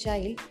comparing the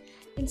child.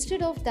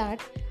 Instead of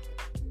that,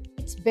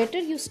 it's better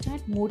you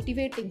start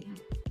motivating him.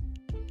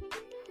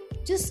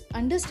 Just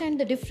understand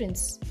the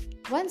difference.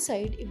 One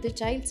side, if the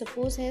child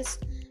suppose has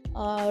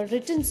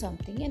written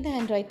something and the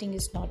handwriting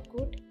is not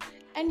good,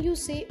 and you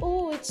say,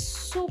 oh, it's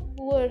so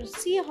poor,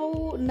 see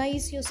how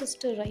nice your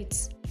sister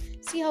writes,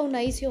 see how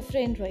nice your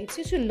friend writes,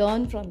 you should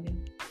learn from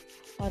him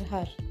or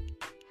her.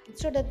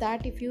 Instead of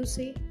that, if you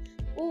say,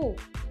 oh,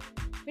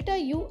 beta,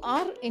 you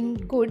are in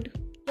good,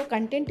 your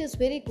content is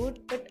very good,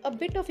 but a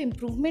bit of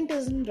improvement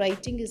in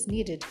writing is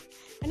needed,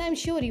 and I'm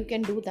sure you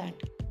can do that.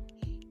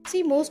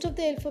 See, most of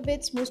the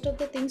alphabets, most of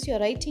the things you're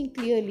writing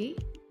clearly,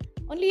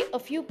 only a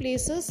few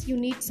places you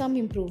need some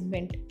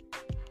improvement.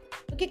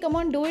 Okay, come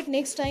on, do it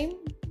next time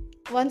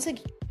once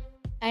again,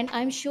 and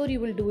I'm sure you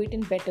will do it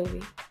in better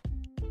way.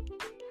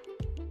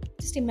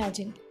 Just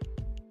imagine,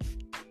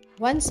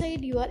 one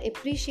side you are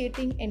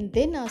appreciating and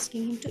then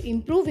asking him to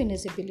improve in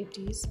his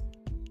abilities.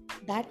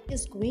 That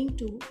is going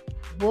to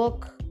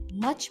work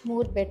much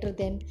more better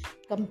than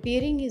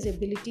comparing his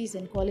abilities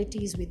and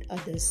qualities with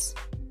others.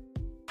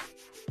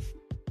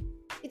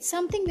 It's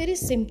something very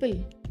simple,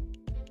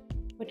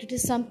 but it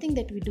is something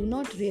that we do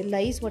not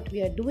realize what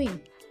we are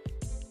doing.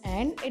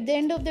 And at the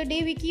end of the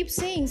day, we keep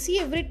saying, see,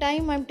 every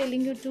time I'm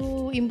telling you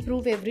to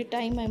improve, every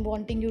time I'm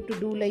wanting you to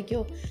do like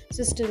your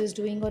sister is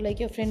doing or like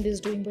your friend is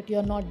doing, but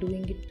you're not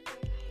doing it.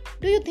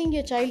 Do you think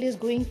your child is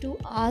going to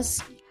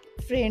ask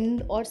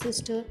friend or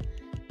sister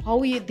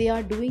how they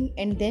are doing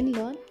and then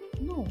learn?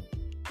 No.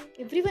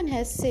 Everyone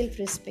has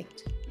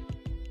self-respect.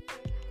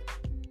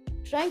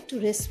 Try to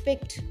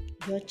respect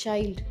your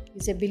child,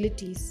 his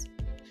abilities.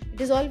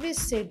 It is always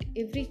said,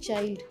 every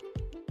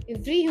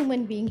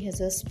human being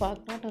has a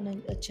spark, not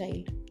on a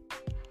child.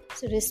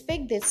 So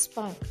respect that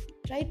spark.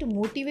 Try to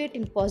motivate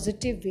in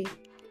positive way.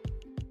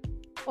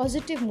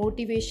 Positive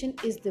motivation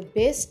is the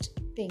best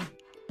thing.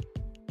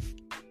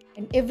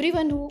 And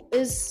everyone who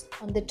is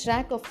on the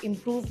track of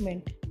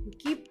improvement, you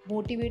keep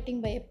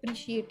motivating by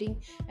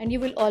appreciating, and you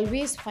will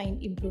always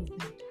find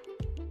improvement.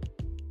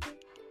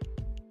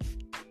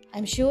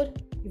 I'm sure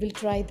you will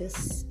try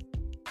this.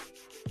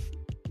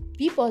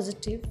 Be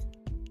positive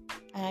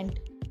and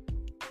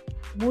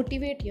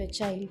motivate your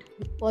child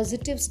with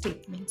positive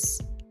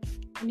statements,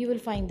 and you will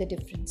find the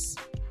difference.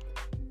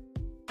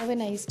 Have a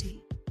nice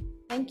day.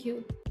 Thank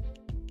you.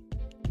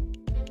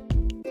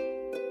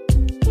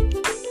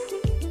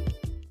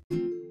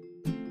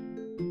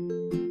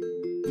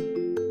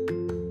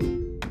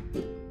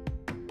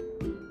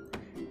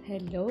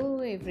 Hello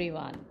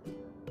everyone.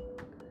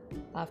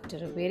 After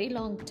a very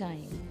long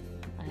time,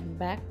 I am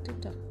back to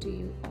talk to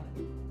you all.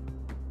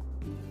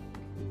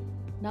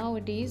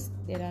 Nowadays,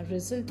 there are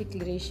result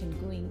declaration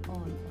going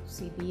on of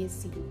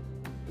CBSE.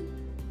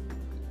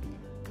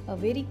 A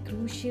very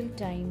crucial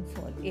time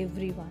for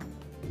everyone.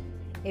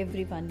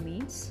 Everyone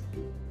means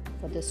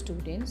for the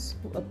students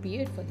who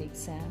appeared for the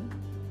exam,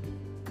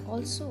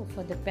 also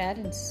for the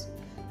parents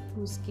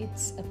whose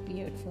kids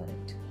appeared for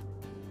it.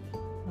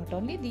 Not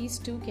only these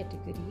two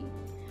categories,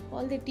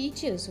 all the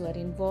teachers who are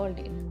involved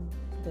in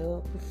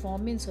the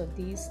performance of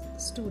these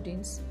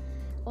students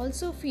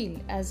also feel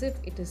as if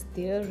it is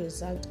their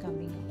result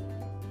coming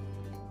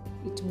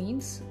out. It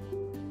means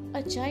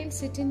a child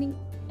sitting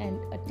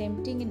and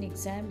attempting an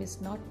exam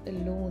is not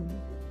alone.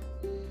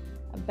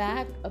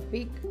 A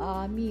big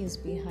army is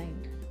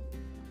behind.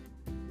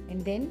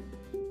 And then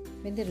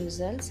when the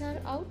results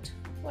are out,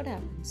 what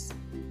happens?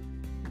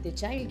 If the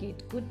child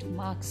gets good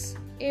marks,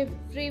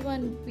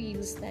 everyone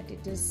feels that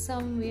it is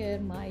somewhere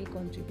my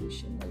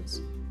contribution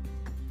also.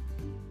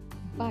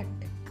 But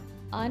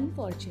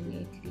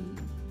unfortunately,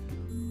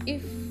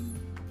 if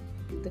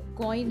the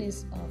coin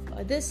is of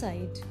other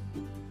side,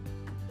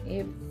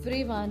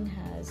 everyone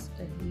has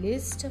a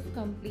list of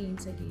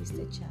complaints against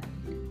the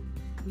child.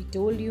 We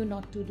told you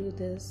not to do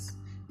this,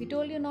 we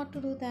told you not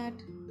to do that,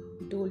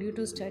 we told you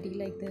to study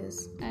like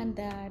this and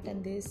that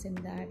and this and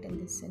that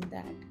and this and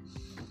that.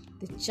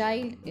 The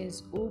child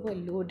is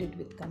overloaded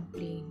with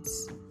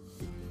complaints.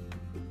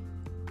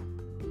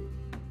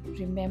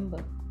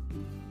 Remember,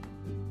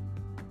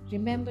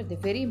 the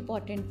very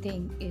important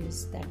thing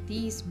is that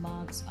these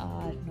marks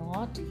are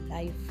not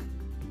life.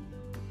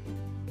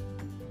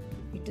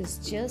 It is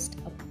just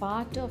a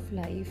part of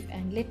life,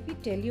 and let me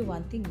tell you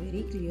one thing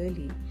very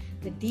clearly,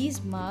 that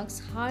these marks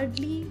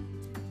hardly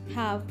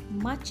have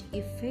much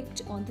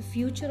effect on the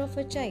future of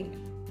a child.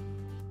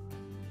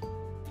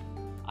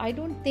 I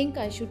don't think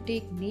I should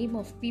take name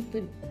of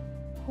people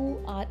who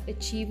are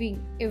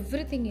achieving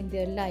everything in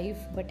their life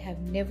but have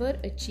never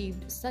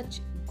achieved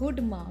such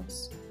good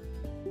marks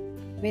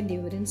when they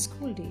were in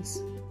school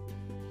days.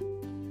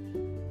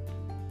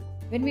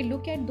 When we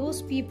look at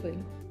those people,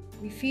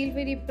 we feel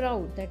very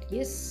proud that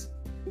yes,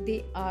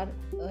 they are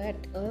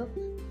at a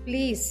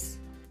place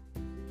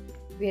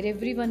where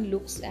everyone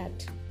looks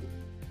at.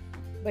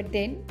 But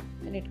then,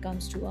 when it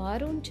comes to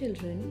our own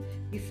children,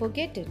 we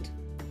forget it.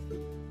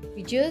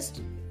 We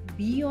just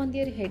be on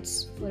their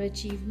heads for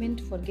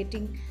achievement, for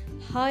getting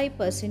high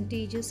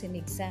percentages in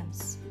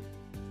exams.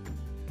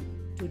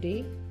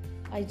 Today,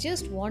 I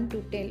just want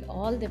to tell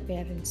all the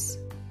parents,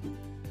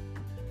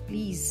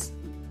 please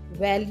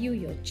value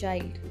your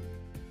child.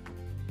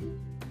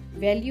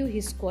 Value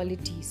his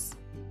qualities.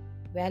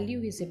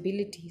 Value his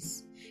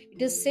abilities.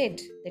 It is said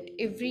that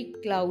every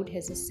cloud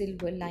has a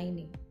silver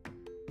lining.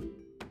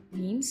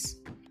 Means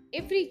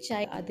every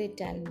child has their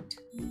talent.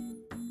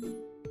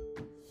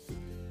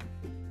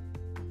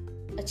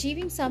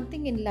 Achieving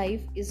something in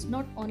life is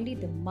not only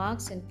the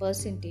marks and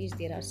percentage,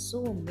 there are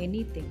so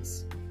many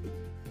things.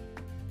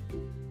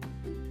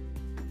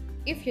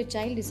 If your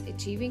child is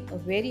achieving a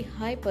very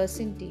high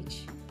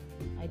percentage,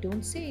 I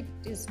don't say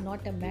it is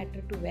not a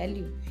matter to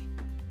value.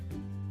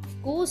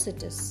 Of course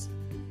it is.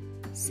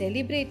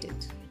 Celebrate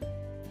it.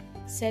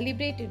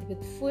 Celebrate it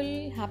with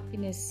full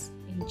happiness,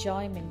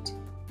 enjoyment.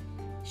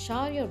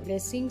 Shower your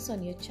blessings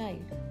on your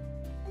child.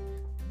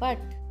 But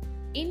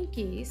in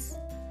case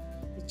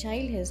the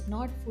child has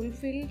not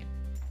fulfilled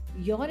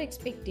your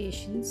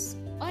expectations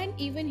and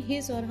even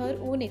his or her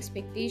own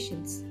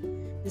expectations,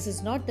 this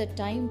is not the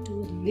time to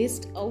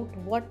list out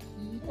what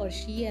he or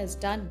she has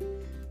done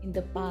in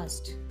the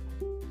past.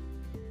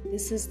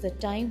 This is the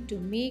time to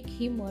make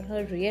him or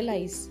her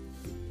realize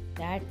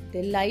that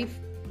their life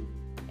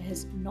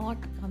has not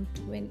come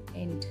to an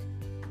end.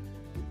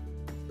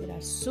 There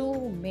are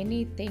so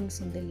many things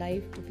in the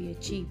life to be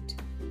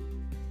achieved.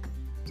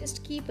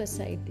 Just keep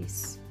aside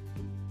this.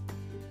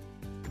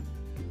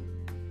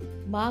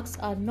 Marks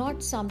are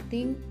not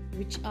something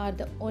which are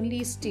the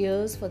only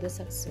steers for the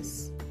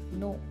success.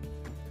 No.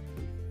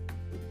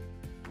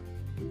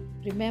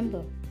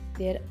 Remember,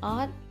 there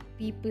are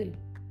people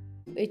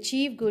who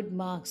achieve good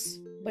marks,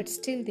 but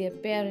still their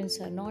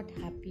parents are not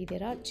happy.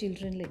 There are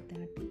children like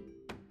that.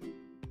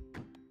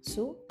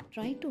 So,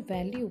 try to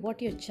value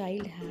what your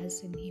child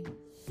has in him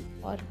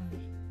or her.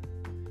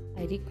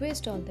 I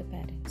request all the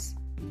parents,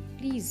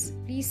 please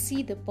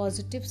see the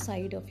positive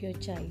side of your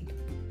child.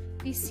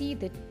 Please see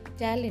the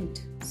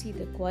talent, see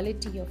the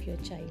quality of your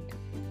child.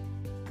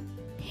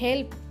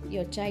 Help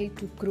your child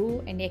to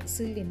grow and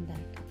excel in that.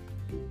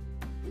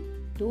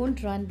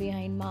 Don't run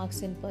behind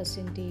marks and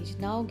percentage.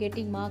 Now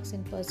getting marks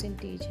and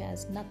percentage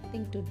has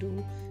nothing to do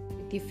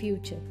with the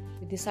future,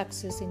 with the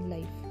success in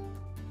life.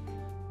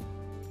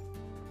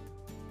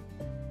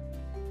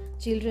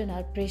 Children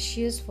are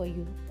precious for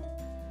you,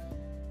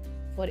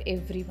 for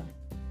everyone.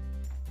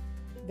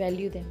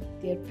 Value them.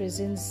 Their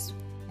presence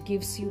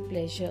gives you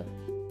pleasure.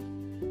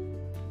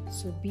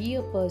 So be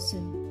a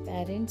person.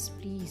 Parents,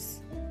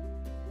 please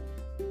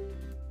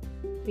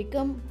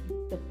become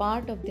the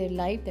part of their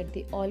life that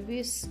they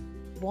always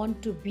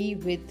want to be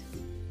with.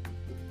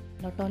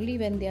 Not only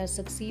when they are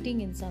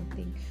succeeding in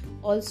something,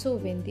 also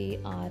when they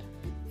are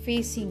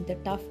facing the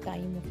tough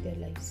time of their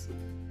lives.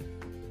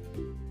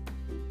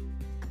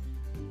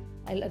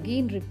 I'll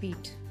again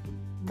repeat,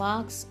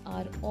 marks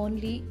are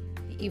only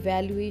the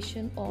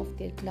evaluation of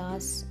their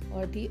class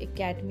or the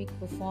academic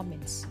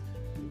performance.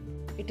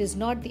 It is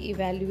not the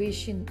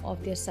evaluation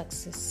of their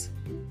success.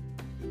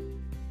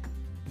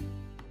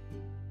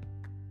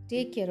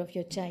 Take care of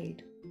your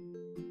child.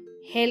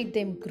 Help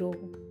them grow.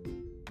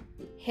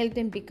 Help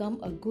them become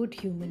a good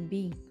human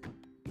being.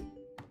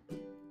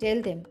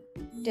 Tell them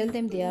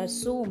there are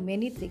so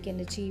many they can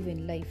achieve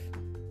in life.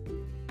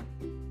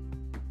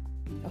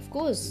 Of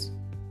course,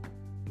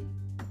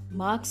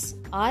 marks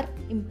are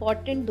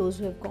important. Those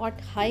who have got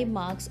high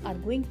marks are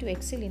going to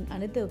excel in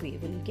another way,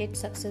 will get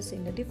success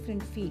in a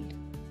different field.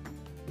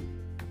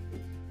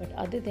 But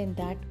other than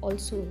that,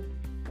 also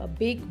a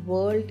big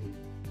world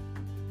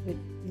with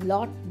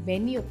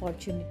many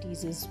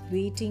opportunities is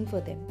waiting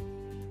for them.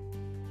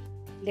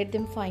 Let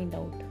them find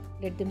out.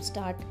 Let them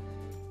start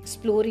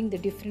exploring the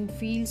different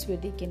fields where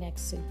they can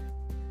excel.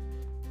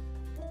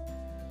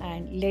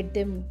 And let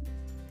them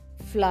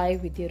fly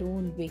with their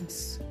own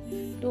wings.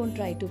 Don't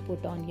try to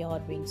put on your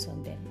wings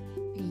on them.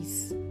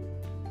 Please.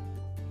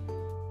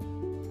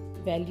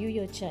 Value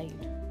your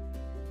child.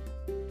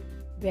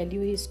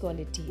 Value his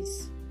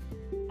qualities.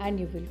 And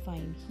you will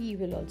find he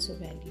will also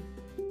value.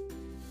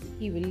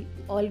 He will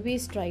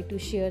always try to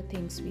share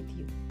things with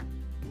you.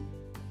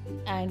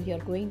 And you're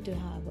going to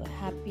have a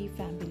happy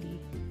family.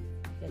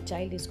 Your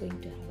child is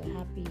going to have a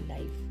happy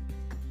life.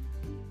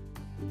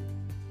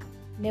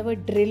 Never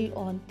drill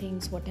on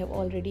things what have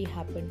already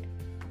happened.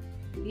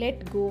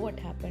 Let go what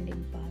happened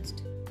in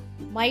past.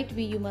 Might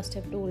be you must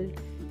have told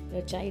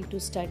your child to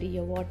study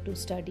or what to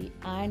study,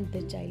 and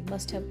the child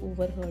must have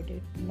overheard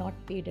it, not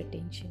paid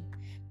attention.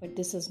 But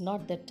this is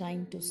not the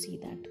time to see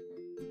that.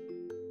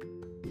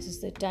 This is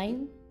the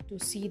time to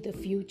see the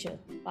future.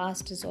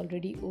 Past is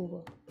already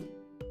over.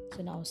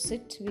 So now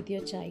sit with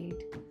your child,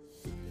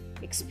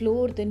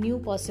 explore the new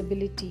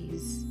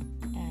possibilities,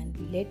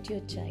 and let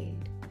your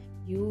child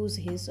use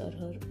his or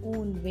her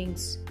own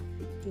wings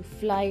to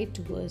fly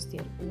towards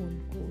their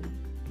own goal.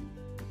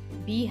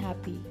 Be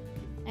happy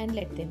and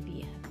let them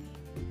be happy.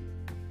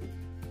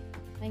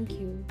 Thank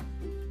you.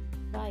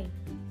 Bye.